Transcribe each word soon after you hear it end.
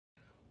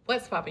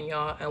What's poppin',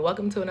 y'all, and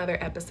welcome to another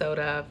episode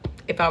of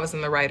If I Was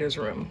in the Writer's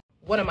Room.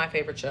 One of my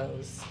favorite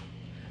shows,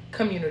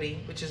 Community,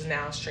 which is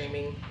now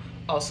streaming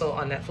also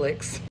on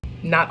Netflix.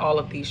 Not all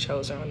of these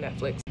shows are on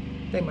Netflix.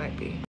 They might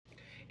be.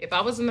 If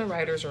I was in the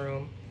writer's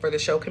room for the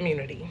show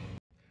Community,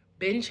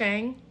 Ben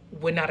Chang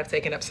would not have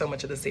taken up so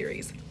much of the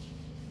series.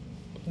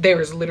 There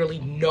is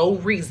literally no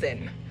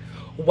reason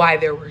why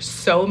there were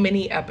so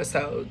many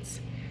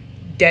episodes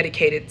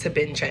dedicated to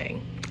Ben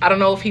Chang. I don't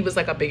know if he was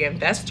like a big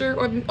investor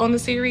on the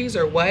series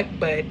or what,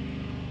 but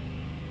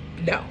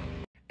no.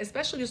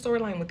 Especially the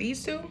storyline with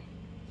these two.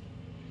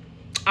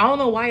 I don't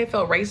know why it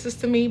felt racist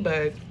to me,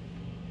 but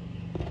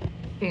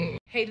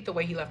hated the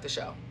way he left the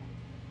show.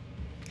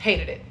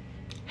 Hated it.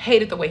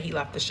 Hated the way he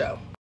left the show.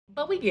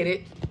 But we get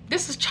it.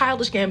 This is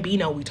Childish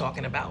Gambino we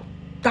talking about.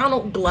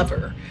 Donald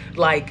Glover.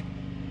 Like,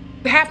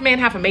 half man,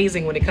 half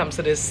amazing when it comes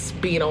to this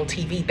being on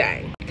TV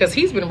thing. Because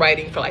he's been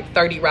writing for like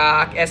 30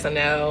 Rock,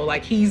 SNL.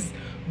 Like, he's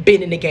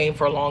been in the game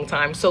for a long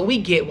time. So we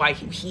get why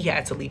he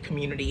had to leave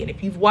Community. And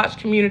if you've watched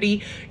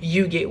Community,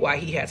 you get why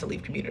he had to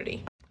leave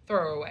Community. Throw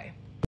her away.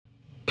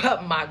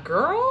 But my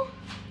girl,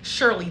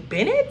 Shirley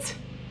Bennett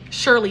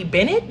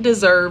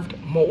deserved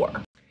more.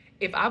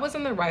 If I was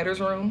in the writer's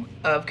room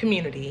of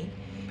Community,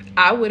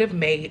 I would have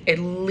made at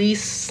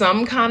least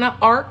some kind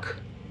of arc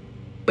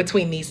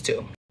between these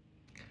two.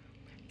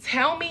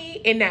 Tell me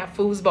in that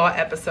foosball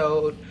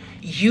episode,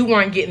 you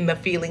weren't getting the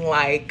feeling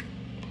like,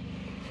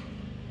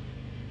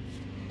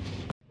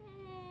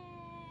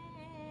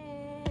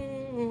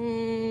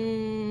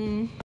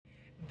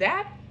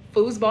 that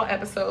foosball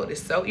episode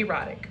is so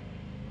erotic.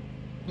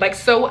 Like,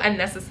 so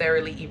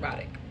unnecessarily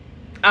erotic.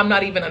 I'm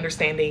not even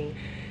understanding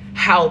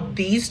how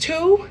these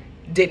two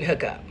didn't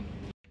hook up.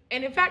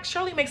 And in fact,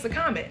 Shirley makes a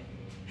comment.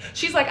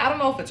 She's like, I don't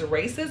know if it's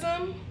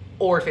racism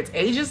or if it's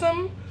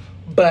ageism,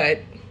 but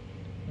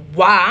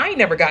why I ain't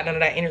never got none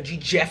of that energy,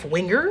 Jeffrey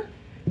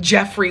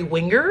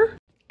Winger.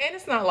 And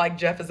it's not like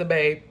Jeff is a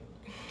babe.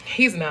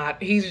 He's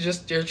not. He's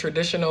just your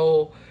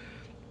traditional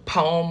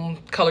palm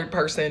colored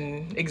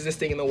person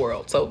existing in the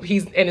world. So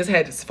he's, and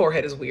his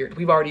forehead is weird.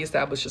 We've already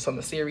established this on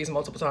the series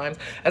multiple times.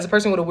 As a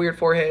person with a weird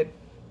forehead,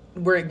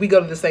 we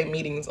go to the same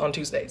meetings on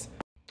Tuesdays.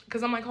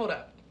 Cause I'm like, hold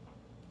up.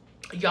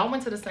 Y'all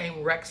went to the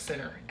same rec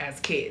center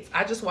as kids.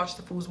 I just watched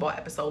the foosball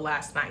episode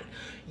last night.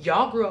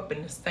 Y'all grew up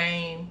in the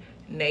same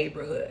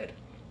neighborhood.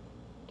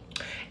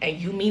 And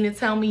you mean to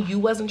tell me you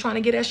wasn't trying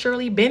to get at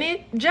Shirley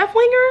Bennett, Jeff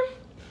Winger?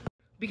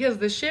 Because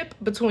the ship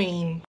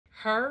between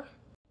her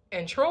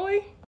and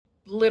Troy,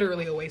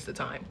 literally a waste of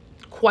time.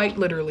 Quite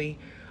literally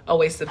a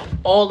waste of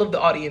all of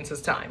the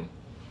audience's time.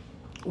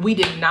 We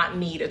did not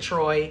need a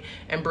Troy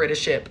and Britta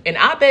ship. And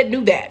Abed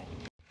knew that.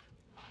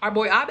 Our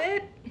boy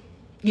Abed,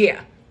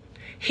 yeah,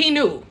 he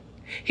knew.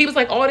 He was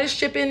like, all this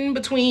shipping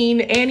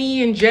between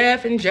Annie and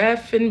Jeff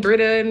and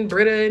Britta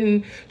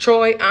and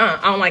Troy, I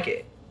don't like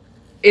it.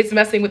 It's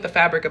messing with the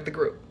fabric of the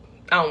group.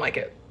 I don't like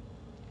it.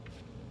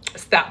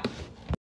 Stop.